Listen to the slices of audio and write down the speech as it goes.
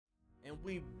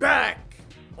We back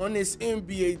on this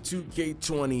NBA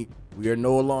 2K20. We are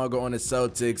no longer on the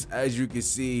Celtics. As you can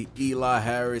see, Eli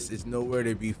Harris is nowhere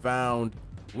to be found,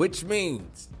 which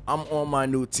means I'm on my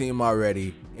new team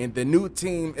already. And the new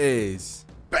team is,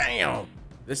 bam,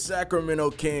 the Sacramento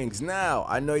Kings. Now,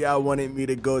 I know y'all wanted me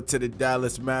to go to the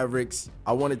Dallas Mavericks.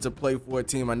 I wanted to play for a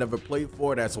team I never played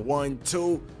for. That's 1,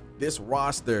 2. This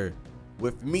roster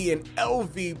with me and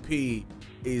LVP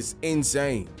is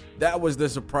insane. That was the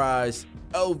surprise.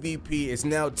 LVP is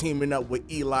now teaming up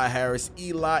with Eli Harris,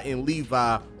 Eli and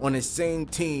LeVi on the same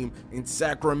team in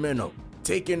Sacramento,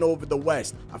 taking over the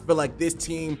West. I feel like this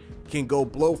team can go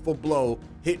blow for blow,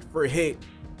 hit for hit,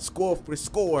 score for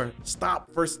score,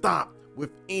 stop for stop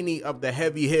with any of the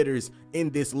heavy hitters in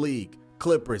this league.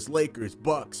 Clippers, Lakers,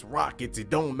 Bucks, Rockets, it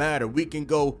don't matter. We can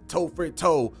go toe for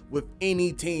toe with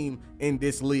any team in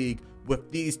this league with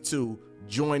these two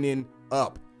joining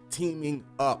up, teaming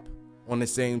up on the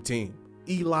same team.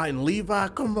 Eli and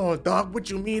LeVi, come on, dog. What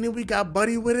you mean? And we got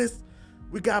Buddy with us.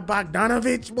 We got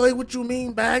Bogdanovich, boy. What you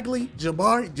mean? Bagley,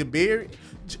 Jabari.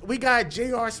 We got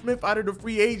J.R. Smith out of the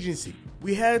free agency.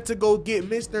 We had to go get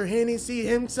Mr. Hennessy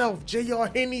himself, J.R.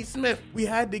 Hennessy Smith. We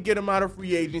had to get him out of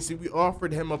free agency. We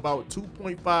offered him about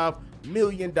 $2.5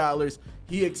 million.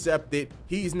 He accepted.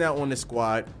 He's now on the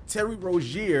squad. Terry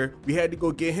Rozier, we had to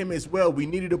go get him as well. We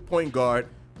needed a point guard.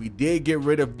 We did get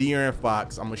rid of De'Aaron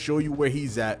Fox. I'm going to show you where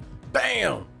he's at.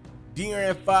 Bam!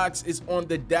 De'Aaron Fox is on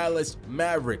the Dallas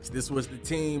Mavericks. This was the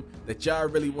team that y'all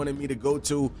really wanted me to go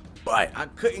to, but I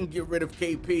couldn't get rid of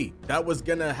KP. That was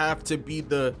going to have to be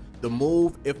the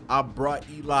move. If I brought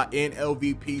Eli and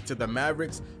LVP to the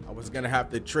Mavericks, I was going to have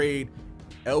to trade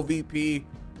LVP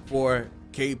for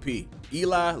KP.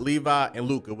 Eli, LeVi, and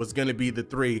Luka was going to be the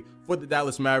three for the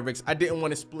Dallas Mavericks. I didn't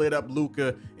want to split up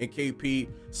Luka and KP,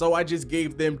 so I just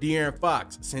gave them De'Aaron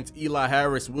Fox, since Eli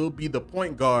Harris will be the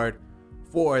point guard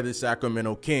for the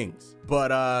Sacramento Kings. But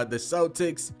the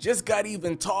Celtics just got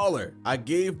even taller. I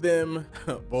gave them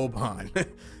Boban.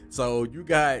 So you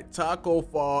got Taco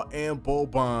Fall and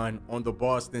Boban on the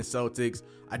Boston Celtics.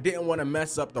 I didn't want to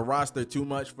mess up the roster too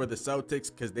much for the Celtics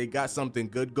because they got something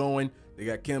good going. They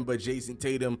got Kemba, Jason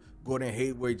Tatum, Gordon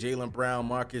Hayward, Jaylen Brown,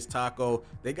 Marcus Taco.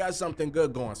 They got something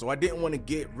good going. So I didn't want to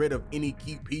get rid of any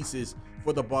key pieces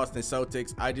for the Boston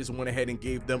Celtics. I just went ahead and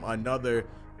gave them another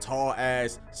tall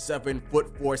ass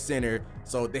 7'4" center.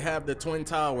 So they have the Twin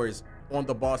Towers on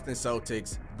the Boston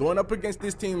Celtics. Going up against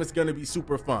this team is going to be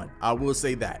super fun. I will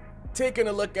say that. Taking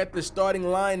a look at the starting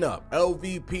lineup,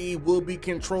 LVP will be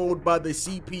controlled by the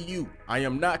CPU. I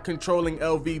am not controlling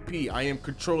LVP. I am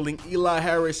controlling Eli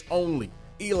Harris only.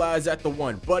 Eli is at the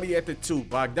 1, Buddy at the 2,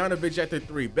 Bogdanovich at the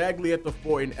 3, Bagley at the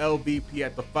 4, and LVP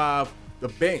at the 5. The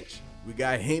bench, we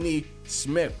got Hennessy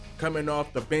Smith coming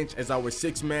off the bench as our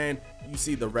 6th man. You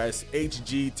see the rest: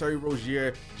 HG, Terry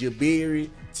Rozier, Jabari,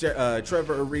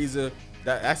 Trevor Ariza.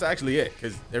 That's actually it,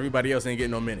 because everybody else ain't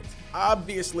getting no minutes.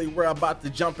 Obviously, we're about to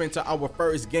jump into our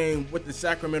first game with the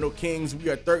Sacramento Kings. We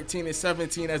are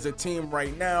 13-17 as a team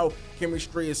right now.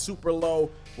 Chemistry is super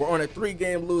low. We're on a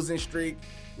 3-game losing streak.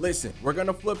 Listen, we're going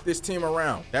to flip this team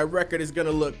around. That record is going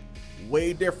to look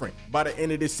way different by the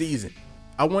end of the season.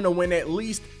 I want to win at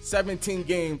least 17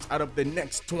 games out of the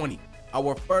next 20.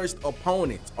 Our first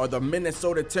opponents are the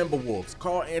Minnesota Timberwolves.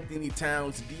 Karl Anthony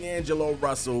Towns, D'Angelo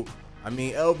Russell.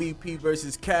 LVP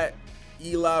versus Cat,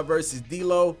 Eli versus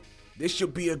D'Lo. This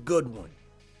should be a good one.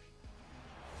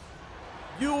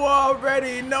 You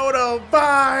already know the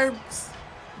vibes.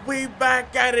 We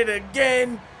back at it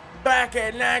again. Back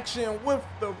in action with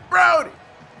the Brody.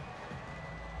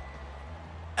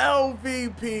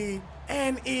 LVP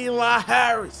and Eli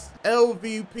Harris.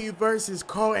 LVP versus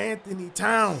Karl Anthony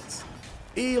Towns.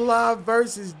 Eli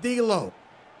versus D'Lo.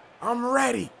 I'm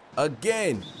ready.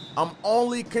 Again, I'm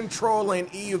only controlling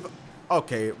Eve.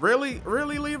 Okay, really,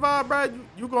 LeVi, bro?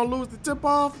 You gonna lose the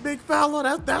tip-off, big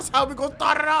fella? That's how we gonna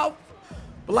start it off?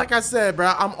 But like I said,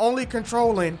 bro, I'm only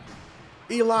controlling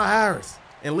Eli Harris.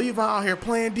 And LeVi out here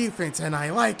playing defense, and I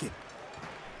like it.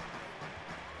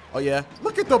 Oh, yeah.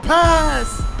 Look at the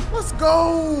pass. Let's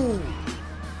go.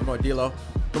 Come on, D'Lo.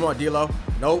 Come on, D'Lo.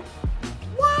 Nope.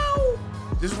 Wow.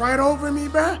 Just right over me,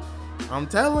 bro. I'm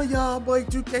telling y'all, boy,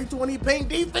 2K20 Payne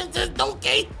defense is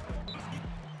dookie.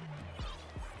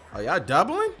 Are y'all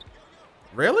doubling?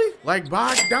 Really? Like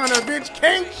Bogdanovich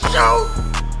can't shoot?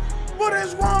 What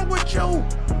is wrong with you?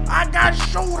 I got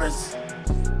shoulders.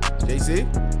 JC?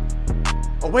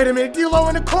 Oh, wait a minute. D'Lo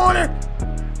in the corner.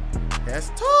 That's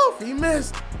tough. He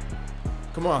missed.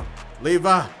 Come on.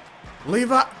 LeVi.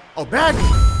 Oh,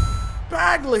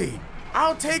 Bagley.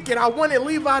 I'll take it. I wanted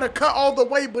LeVi to cut all the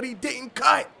way, but he didn't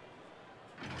cut.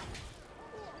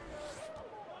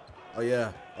 Oh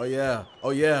yeah, oh yeah,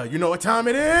 oh yeah. You know what time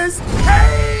it is?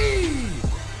 Hey!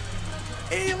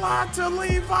 Eli to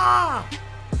LeVi,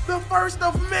 the first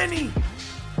of many.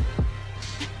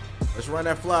 Let's run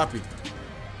that floppy.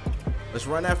 Let's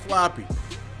run that floppy.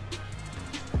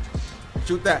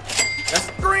 Shoot that. That's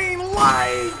green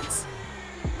light.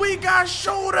 We got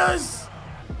shoulders.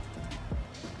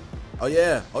 Oh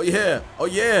yeah, oh yeah, oh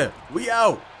yeah. We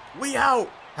out, we out.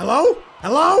 Hello?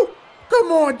 Hello?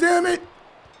 Come on, damn it.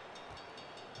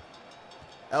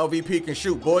 LVP can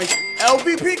shoot, boys.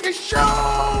 LVP can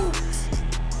shoot!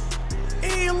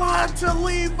 Eli to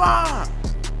LeVi.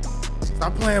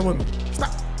 Stop playing with me.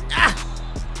 Stop. Ah!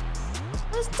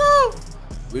 That's tough.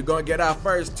 We're gonna get our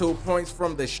first 2 points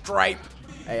from the stripe.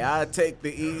 Hey, I'll take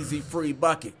the easy free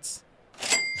buckets.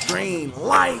 Green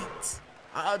light.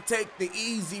 I'll take the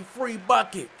easy free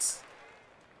buckets.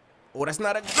 Oh, that's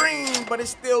not a green, but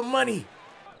it's still money.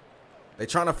 They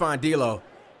trying to find D-Lo.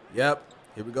 Yep.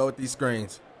 Here we go with these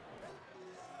screens.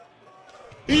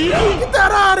 Get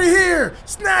that out of here!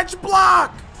 Snatch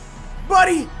block!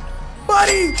 Buddy!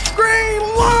 Buddy! Green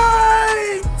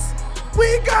light!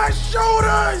 We got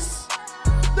shoulders!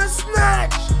 The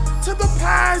snatch to the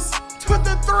pass to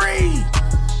the three!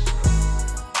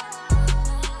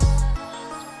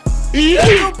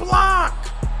 Good block!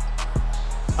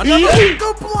 Another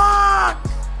good block!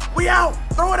 We out!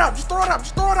 Throw it up! Just throw it up!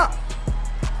 Just throw it up!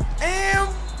 And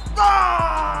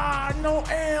no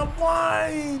and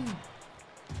one.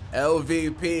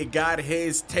 LVP got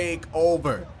his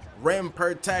takeover. Rim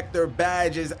protector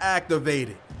badge is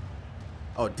activated.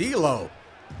 Oh, D-Lo.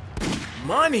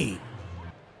 Money.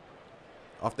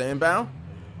 Off the inbound.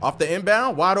 Off the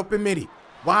inbound. Wide open midi.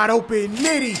 Wide open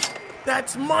midi.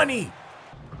 That's money.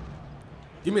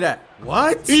 Give me that.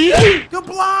 What? Good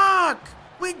block.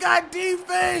 We got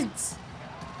defense.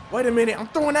 Wait a minute. I'm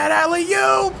throwing that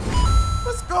alley-oop.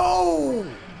 Let's go.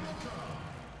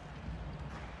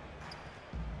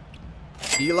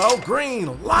 D-Lo,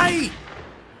 green light.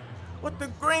 What the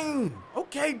green?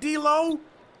 Okay, D-Lo.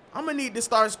 I'm gonna need to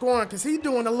start scoring because he's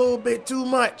doing a little bit too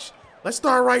much. Let's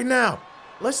start right now.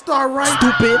 Let's start right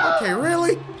now. Stupid. Okay,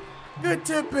 really? Good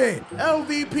tip in.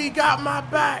 LVP got my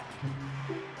back.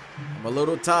 I'm a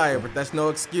little tired, but that's no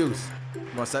excuse. I'm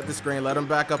gonna set the screen, let him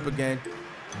back up again,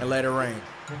 and let it rain.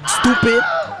 Stupid.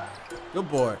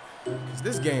 Good boy. Cause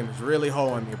this game is really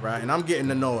hoeing me, bro, and I'm getting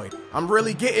annoyed. I'm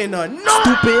really getting annoyed.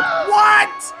 Stupid.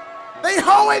 What? They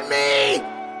hoeing me.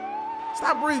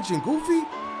 Stop reaching, Goofy.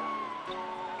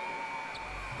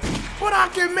 But I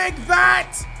can make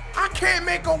that. I can't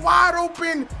make a wide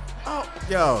open. Oh,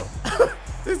 yo.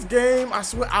 This game, I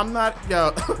swear, I'm not,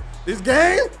 yo. This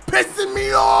game pissing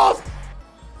me off.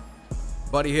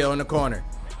 Buddy Hill in the corner.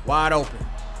 Wide open.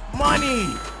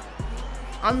 Money.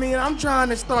 I mean, I'm trying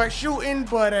to start shooting,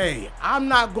 but hey, I'm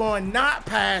not going not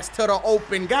pass to the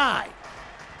open guy.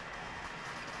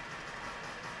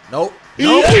 Nope.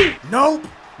 Nope. Nope.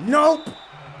 Nope.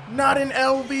 Not in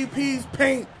LVP's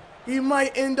paint. He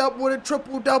might end up with a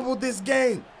triple-double this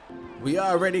game. We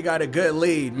already got a good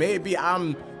lead. Maybe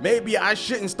I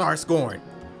shouldn't start scoring.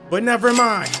 But never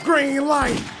mind. Green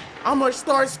light. I'm gonna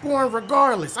start scoring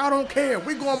regardless. I don't care.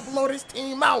 We're gonna blow this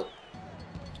team out.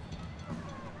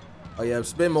 Oh yeah,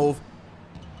 spin move.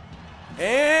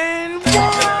 And one.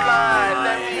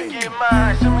 Let me get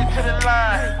mine. Show me to the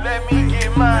line. Let me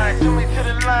get mine. Show me to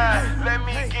the line. Let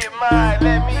me get mine.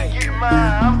 Let me get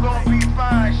mine. I'm gonna be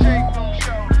fine. Shake them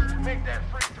shoulders. Make that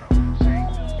free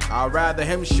throw. I'd rather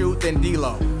him shoot than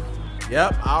D-Lo.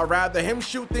 Yep, I'd rather him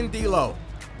shoot than D-Lo.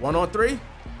 1 on 3.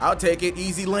 I'll take it.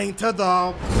 Easy lane to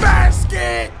the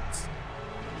basket.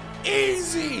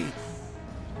 Easy.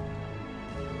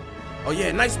 Oh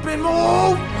yeah, nice spin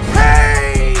move.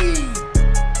 Hey!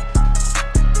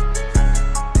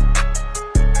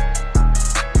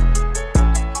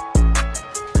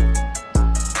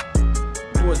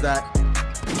 Who was that?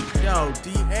 Yo,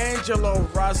 D'Angelo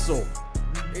Russell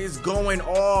is going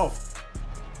off.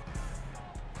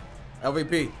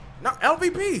 LVP. No,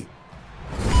 LVP.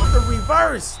 The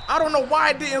reverse. I don't know why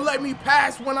it didn't let me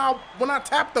pass when I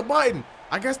tapped the button.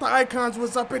 I guess the icons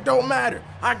was up. It don't matter.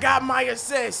 I got my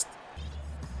assist.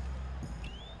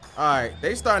 All right,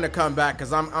 they starting to come back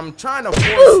because I'm trying to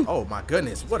force. Oh my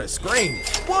goodness, what a screen!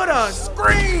 What a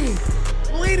screen!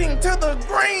 Leading to the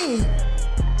green.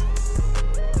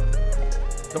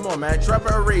 Come on, man, Trevor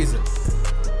Ariza.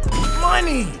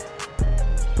 Money.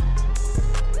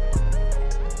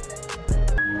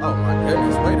 Oh my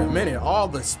goodness, wait a minute, all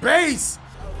the space.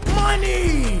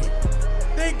 Money.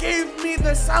 They gave me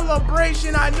the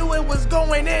celebration. I knew it was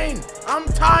going in. I'm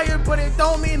tired, but it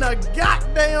don't mean a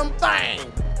goddamn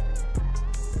thing.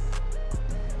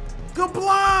 The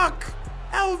block!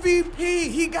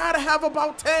 LVP, he gotta have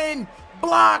about 10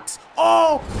 blocks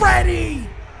already!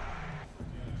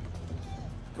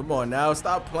 Come on now,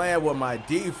 stop playing with my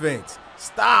defense.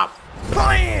 Stop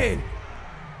playing!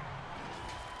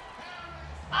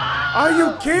 Are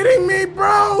you kidding me,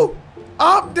 bro?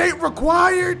 Update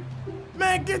required?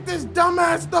 Man, get this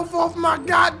dumbass stuff off my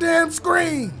goddamn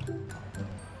screen.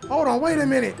 Hold on, wait a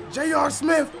minute. J.R.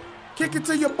 Smith, kick it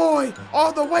to your boy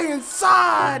all the way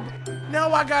inside.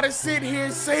 Now I gotta sit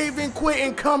here, save and quit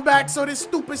and come back so this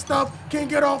stupid stuff can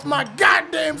get off my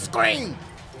goddamn screen.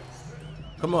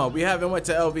 Come on, we haven't went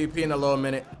to LVP in a little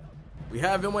minute.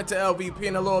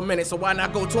 So why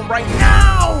not go to him right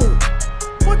now?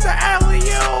 What the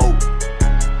alley-oop?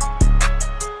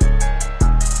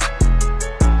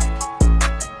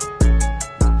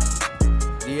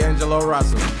 D'Angelo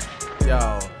Russell.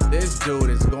 Yo, this dude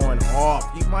is going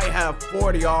off. He might have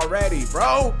 40 already,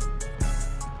 bro.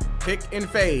 Pick and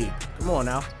fade. Come on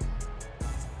now.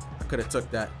 I could have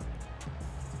took that.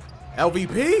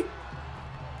 LVP?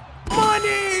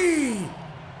 Money!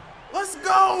 Let's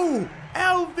go!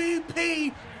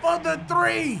 LVP for the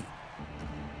 3.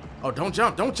 Oh, don't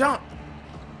jump.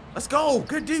 Let's go.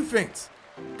 Good defense.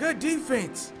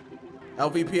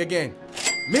 LVP again.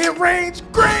 Mid-range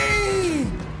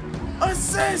green!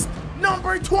 Assist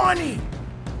number 20.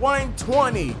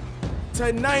 120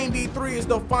 to 93 is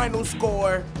the final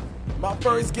score. My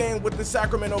first game with the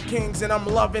Sacramento Kings, and I'm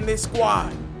loving this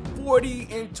squad. 40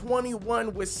 and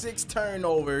 21 with 6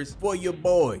 turnovers for your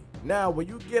boy. Now, when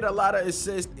you get a lot of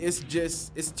assists, it's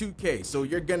 2K, so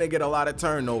you're gonna get a lot of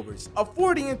turnovers. A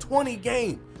 40 and 20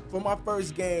 game for my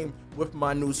first game with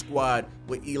my new squad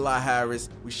with Eli Harris.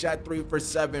 We shot 3 for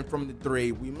 7 from the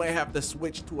 3. We might have to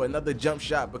switch to another jump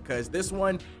shot because this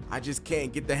one, I just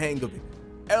can't get the hang of it.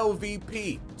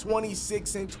 LVP,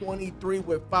 26 and 23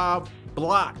 with 5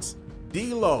 blocks.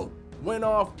 D-Lo went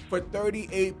off for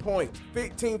 38 points,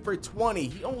 15 for 20.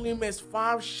 He only missed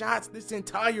 5 shots this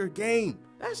entire game.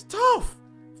 That's tough.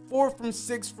 4 from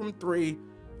 6 from 3.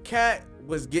 Cat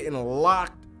was getting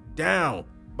locked down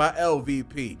by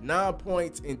LVP. 9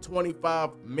 points in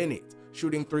 25 minutes,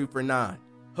 shooting 3 for 9.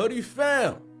 Hoodie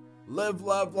fam, live,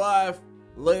 love, life.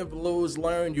 Live, lose,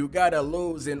 learn. You gotta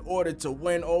lose in order to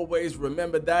win. Always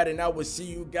remember that, and I will see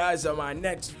you guys on my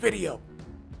next video.